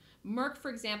 Merck, for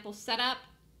example, set up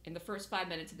in the first 5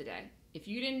 minutes of the day. If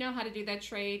you didn't know how to do that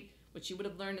trade, which you would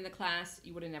have learned in the class,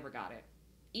 you would have never got it.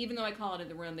 Even though I call it in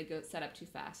the room, they go set up too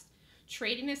fast.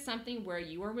 Trading is something where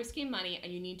you are risking money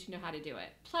and you need to know how to do it.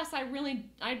 Plus, I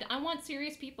want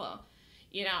serious people.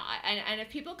 And if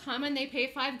people come and they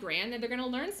pay $5,000, then they're going to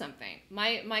learn something.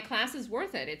 My class is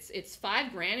worth it. It's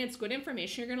 $5,000. It's good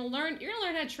information. You're going to learn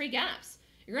how to trade gaps.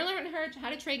 You're going to learn how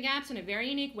to trade gaps in a very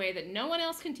unique way that no one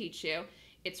else can teach you.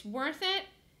 It's worth it.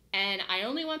 And I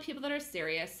only want people that are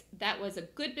serious. That was a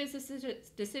good business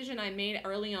decision I made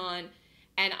early on.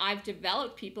 And I've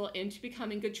developed people into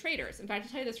becoming good traders. In fact,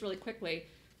 to tell you this really quickly,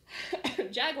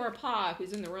 Jaguar Pa,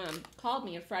 who's in the room, called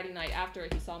me on Friday night after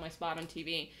he saw my spot on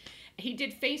TV. He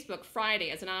did Facebook Friday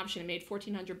as an option and made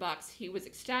 $1,400. He was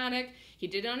ecstatic. He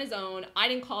did it on his own. I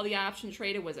didn't call the option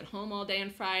trader, was at home all day on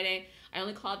Friday. I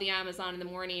only called the Amazon in the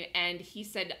morning, and he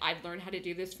said, I've learned how to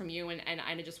do this from you, and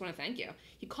I just want to thank you.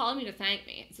 He called me to thank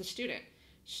me. It's a student.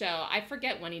 So I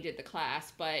forget when he did the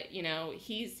class, but you know,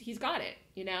 he's got it.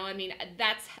 You know, I mean,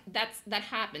 that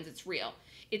happens. It's real.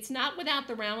 It's not without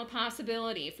the realm of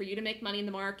possibility for you to make money in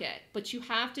the market, but you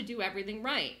have to do everything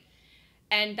right.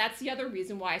 And that's the other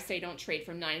reason why I say don't trade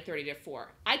from 9:30 to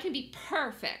 4. I can be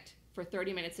perfect for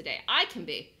 30 minutes a day. I can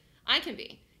be.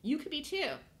 You could be too.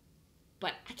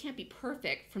 But I can't be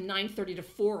perfect from 9:30 to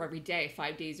 4 every day,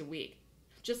 5 days a week.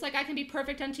 Just like I can be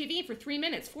perfect on TV for 3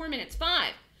 minutes, 4 minutes,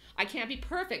 5. I can't be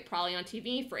perfect probably on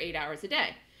TV for 8 hours a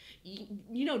day.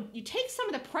 You know, you take some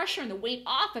of the pressure and the weight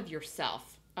off of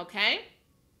yourself, okay?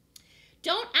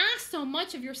 Don't ask so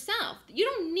much of yourself. You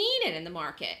don't need it in the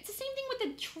market. It's the same thing with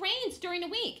the trades during the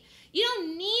week. You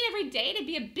don't need every day to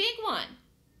be a big one,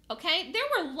 okay? There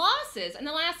were losses in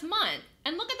the last month,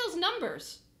 and look at those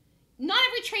numbers. Not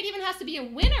every trade even has to be a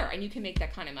winner, and you can make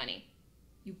that kind of money.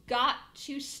 You got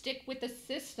to stick with the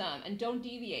system and don't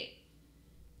deviate.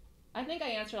 I think I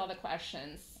answered all the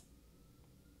questions.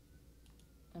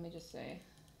 Let me just say.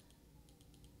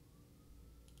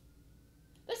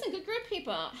 Listen, good group,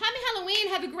 people. Happy Halloween.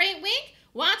 Have a great week.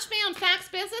 Watch me on Facts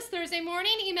Business Thursday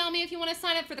morning. Email me if you want to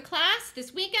sign up for the class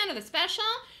this weekend or the special.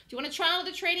 If you want to trial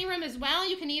the trading room as well,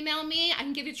 you can email me. I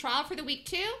can give you a trial for the week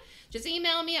too. Just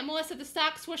email me at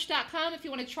melissa@thestockswoosh.com if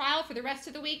you want to trial for the rest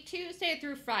of the week, Tuesday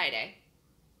through Friday.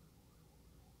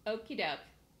 Okie doke.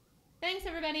 Thanks,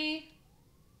 everybody.